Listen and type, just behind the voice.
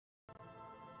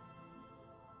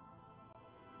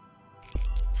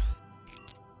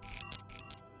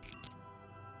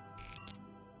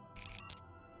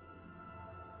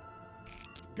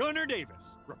Gunner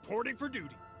Davis, reporting for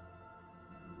duty.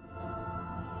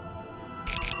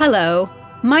 Hello,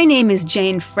 my name is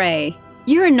Jane Frey.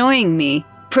 You're annoying me.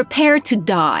 Prepare to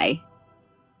die.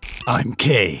 I'm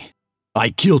Kay. I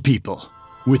kill people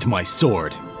with my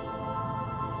sword.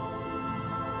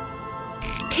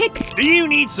 Do you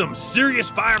need some serious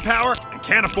firepower and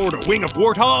can't afford a wing of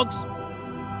warthogs?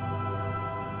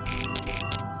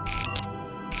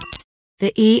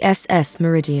 The ESS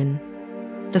Meridian,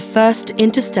 the first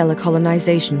interstellar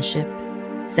colonization ship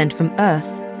sent from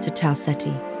Earth to Tau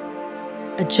Ceti.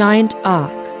 A giant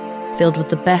ark filled with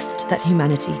the best that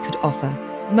humanity could offer.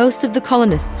 Most of the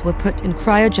colonists were put in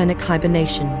cryogenic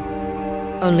hibernation.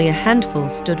 Only a handful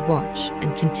stood watch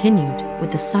and continued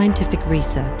with the scientific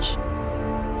research.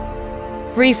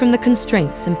 Free from the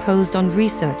constraints imposed on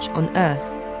research on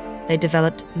Earth, they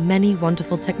developed many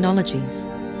wonderful technologies.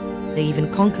 They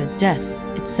even conquered death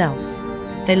itself.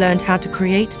 They learned how to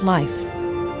create life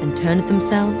and turned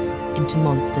themselves into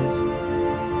monsters.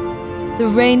 The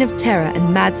reign of terror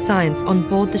and mad science on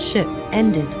board the ship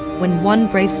ended when one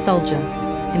brave soldier,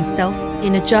 himself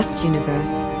in a just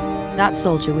universe, that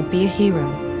soldier would be a hero.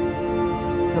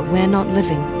 But we're not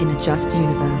living in a just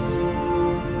universe.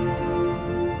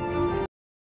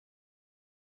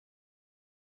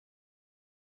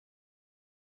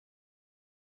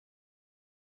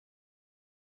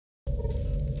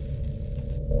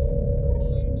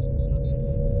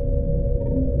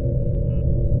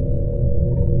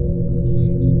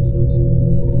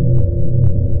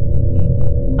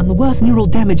 And the worst neural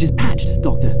damage is patched,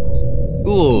 Doctor.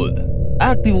 Good.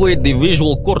 Activate the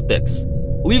visual cortex.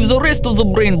 Leave the rest of the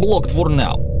brain blocked for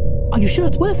now. Are you sure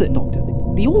it's worth it, Doctor?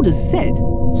 The orders said...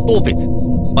 Stop it.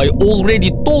 I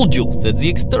already told you that the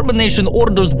extermination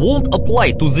orders won't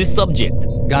apply to this subject.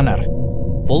 Gunner,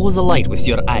 follow the light with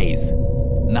your eyes.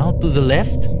 Now to the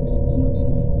left.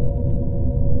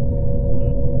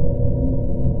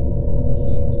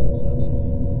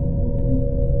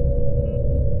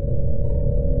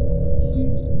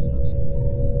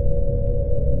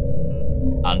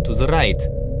 And to the right.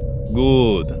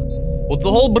 Good. Put the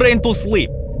whole brain to sleep.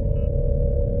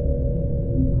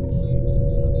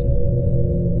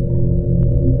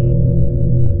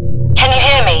 Can you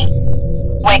hear me?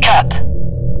 Wake up.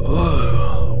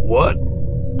 What?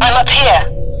 I'm up here.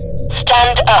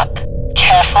 Stand up.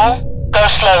 Careful. Go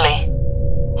slowly.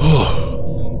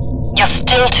 You're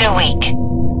still too weak,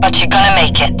 but you're gonna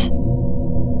make it.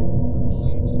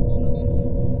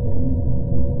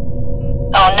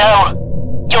 Oh no.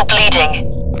 You're bleeding.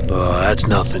 That's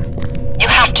nothing. You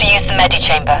have to use the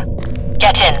medichamber.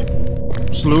 Get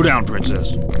in. Slow down,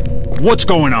 Princess. What's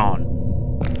going on?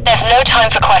 There's no time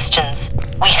for questions.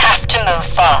 We have to move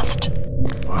fast.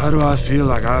 Why do I feel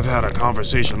like I've had a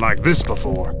conversation like this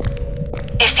before?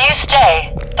 If you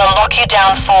stay, they'll lock you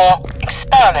down for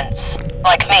experiments,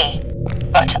 like me.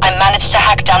 But I managed to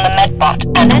hack down the medbot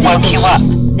and woke you up.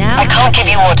 I can't give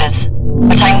you orders,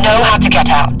 but I know how to get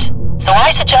out. So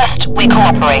I suggest we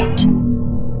cooperate.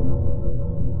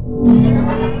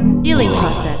 Healing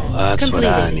process That's completed.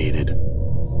 what I needed.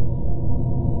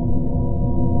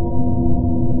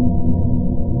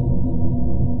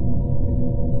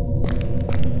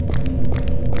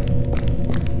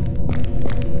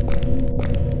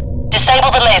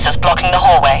 Disable the lasers blocking the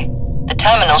hallway. The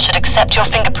terminal should accept your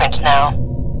fingerprint now.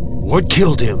 What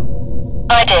killed him?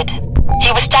 I did.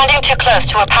 He was standing too close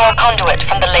to a power conduit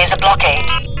from the laser blockade.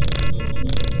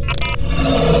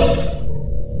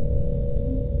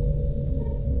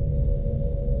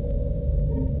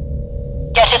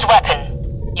 Get his weapon.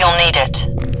 You'll need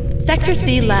it. Sector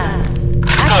C labs.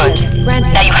 Good.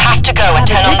 Granted. Now you have to go and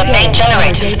turn on the main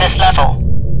generator for this level.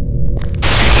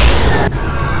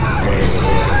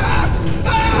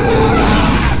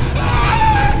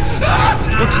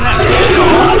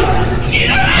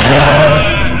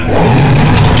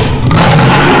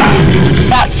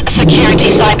 That's a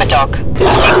security cyberdog.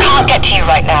 It can't get to you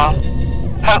right now.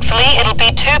 Hopefully, it'll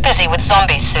be too busy with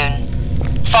zombies soon.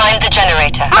 Find the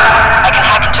generator. I can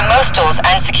hack into most doors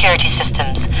and security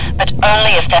systems, but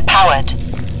only if they're powered.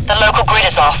 The local grid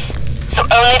is off, so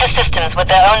only the systems with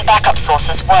their own backup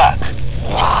sources work.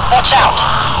 Watch out!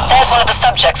 There's one of the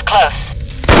subjects close.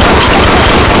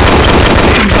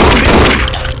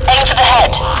 Aim for the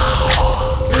head.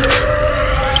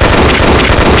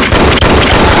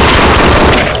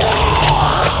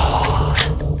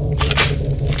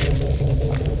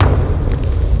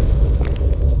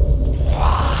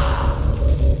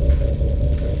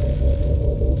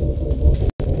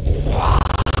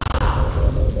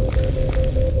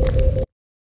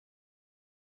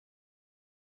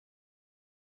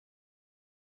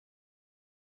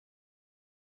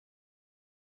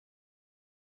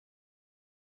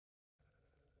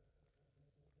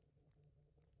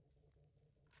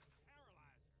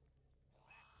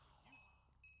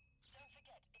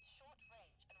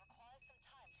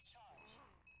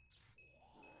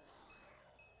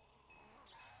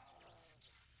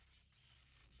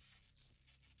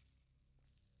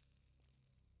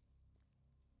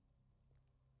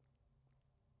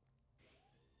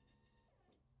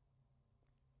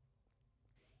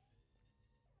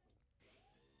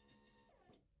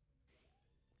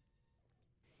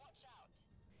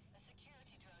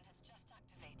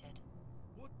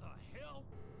 What the hell?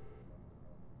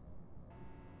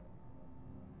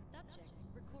 Subject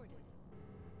recorded.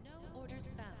 No orders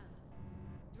found.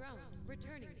 Drone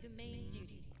returning to main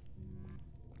duties.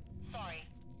 Sorry,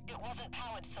 it wasn't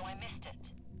powered, so I missed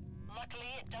it. Luckily,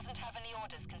 it doesn't have any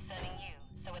orders concerning you,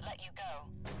 so it let you go.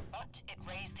 But it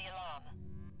raised the alarm.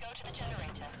 Go to the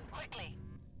generator, quickly!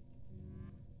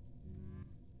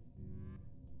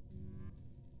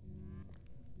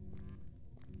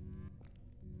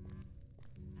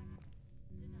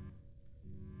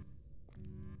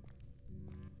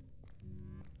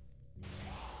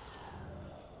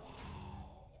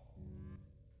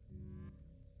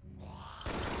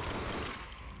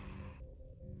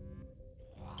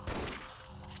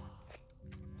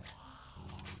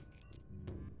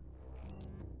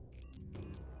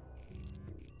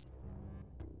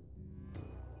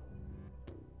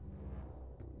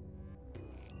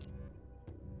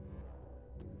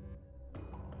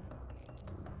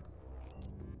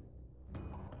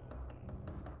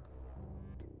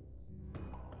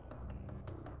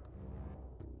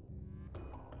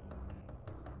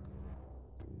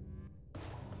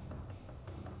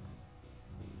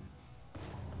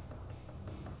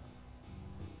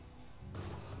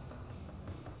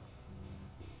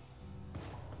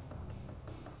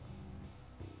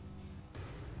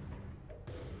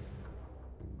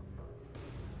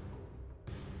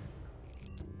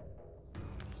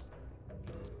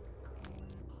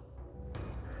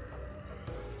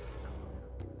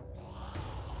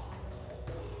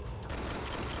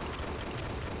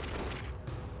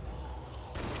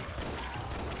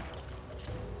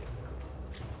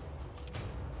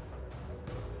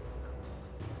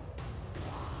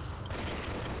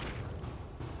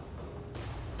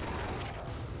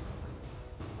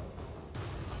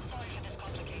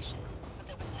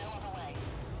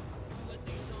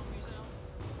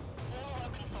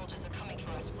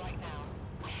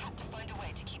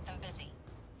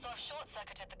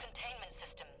 Short-circuited the containment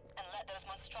system and let those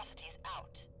monstrosities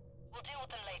out. We'll deal with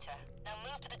them later. Now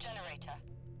move to the generator.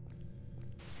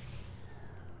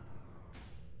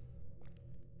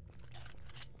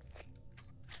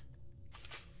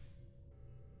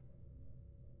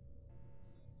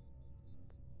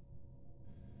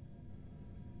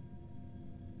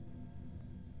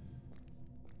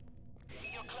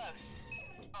 You're close.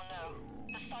 Oh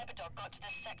no, the Cyberdog got to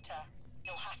this sector.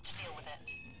 You'll have to deal with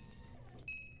it.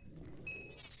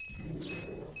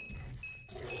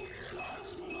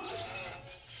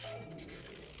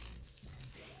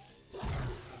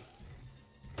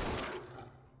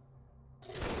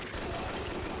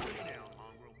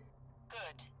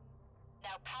 Good.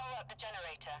 Now power up the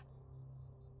generator.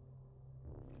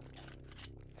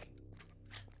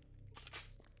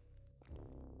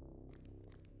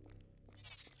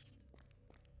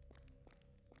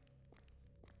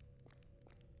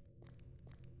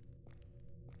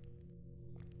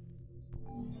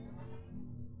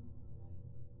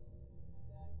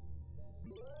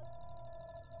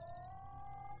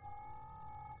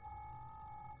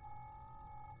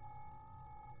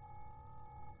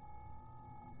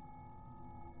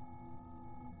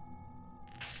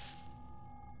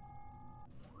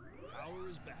 Power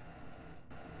is back.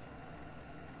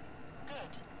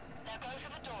 Good. Now go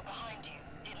through the door behind you.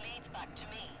 It leads back to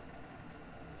me.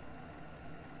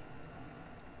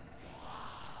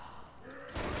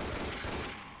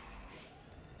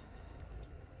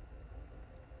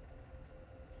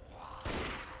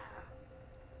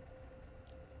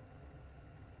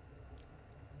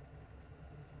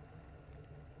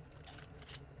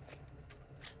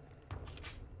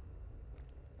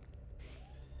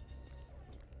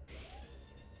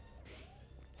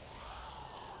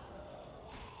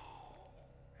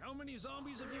 How many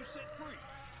zombies have you set free?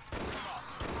 A lot.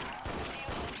 A few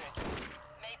hundred.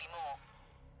 Maybe more.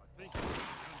 I think...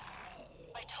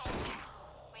 I told you.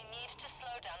 We need to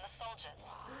slow down the soldiers.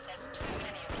 There's too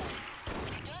many of them.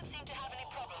 We don't seem to have any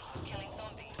problems with killing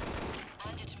zombies.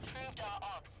 And it improved our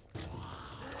odds.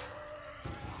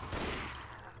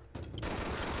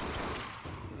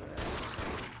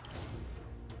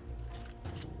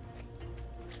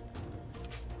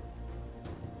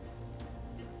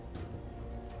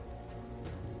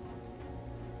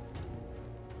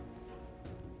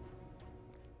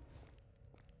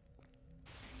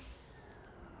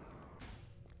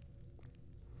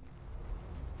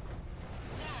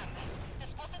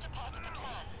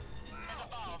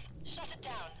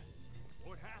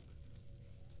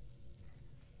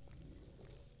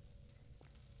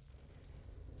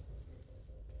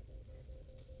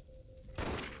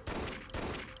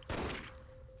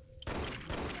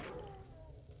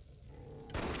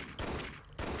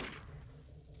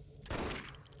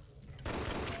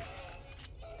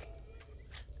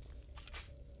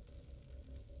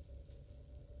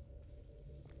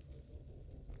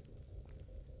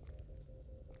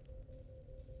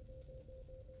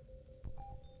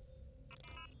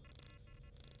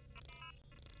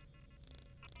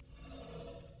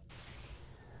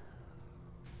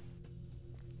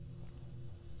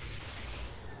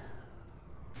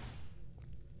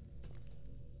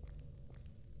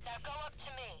 Go up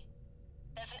to me.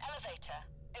 There's an elevator.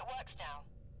 It works now.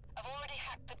 I've already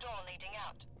hacked the door leading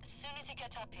out. As soon as you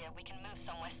get up here, we can move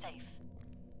somewhere safe.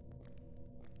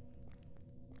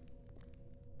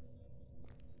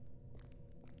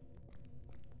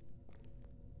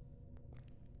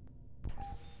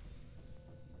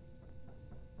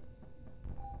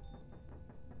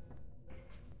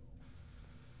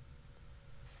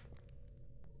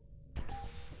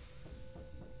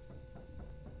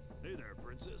 Hey there,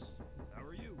 Princess. How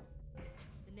are you?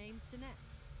 The name's Danette.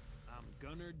 I'm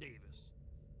Gunnar Davis.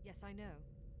 Yes, I know.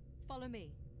 Follow me.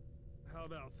 How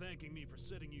about thanking me for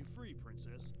setting you free,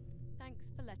 Princess? Thanks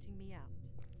for letting me out.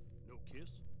 No kiss?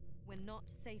 We're not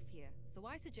safe here, so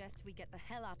I suggest we get the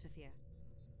hell out of here.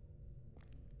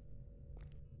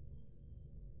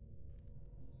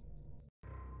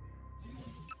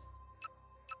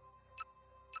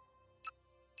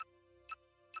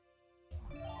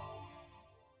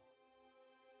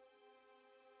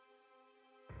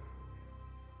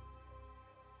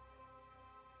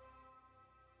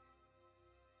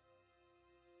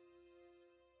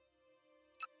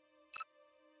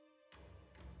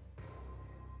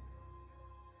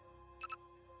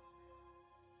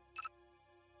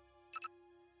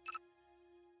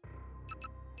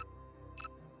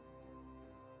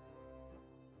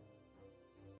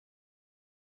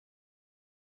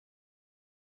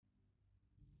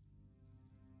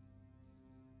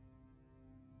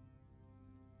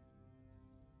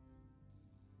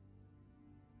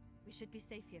 We should be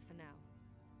safe here for now.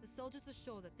 The soldiers are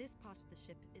sure that this part of the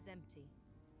ship is empty.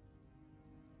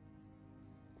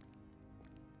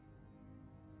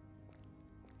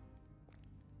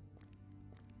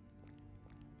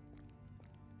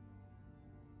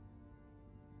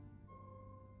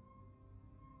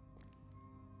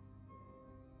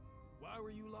 Why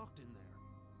were you locked in there?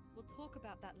 We'll talk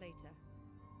about that later.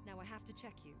 Now I have to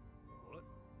check you. What?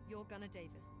 You're Gunnar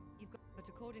Davis. But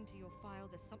according to your file,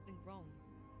 there's something wrong.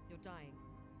 You're dying.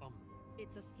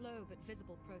 It's a slow but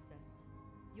visible process.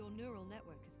 Your neural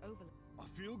network is overloaded. I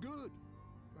feel good.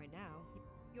 Right now,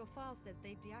 your file says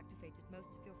they've deactivated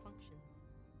most of your functions.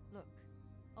 Look,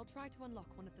 I'll try to unlock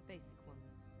one of the basic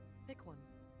ones. Pick one.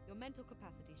 Your mental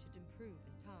capacity should improve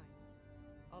in time.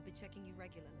 I'll be checking you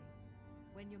regularly.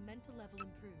 When your mental level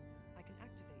improves, I can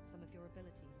activate some of your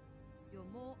abilities.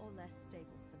 You're more or less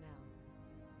stable.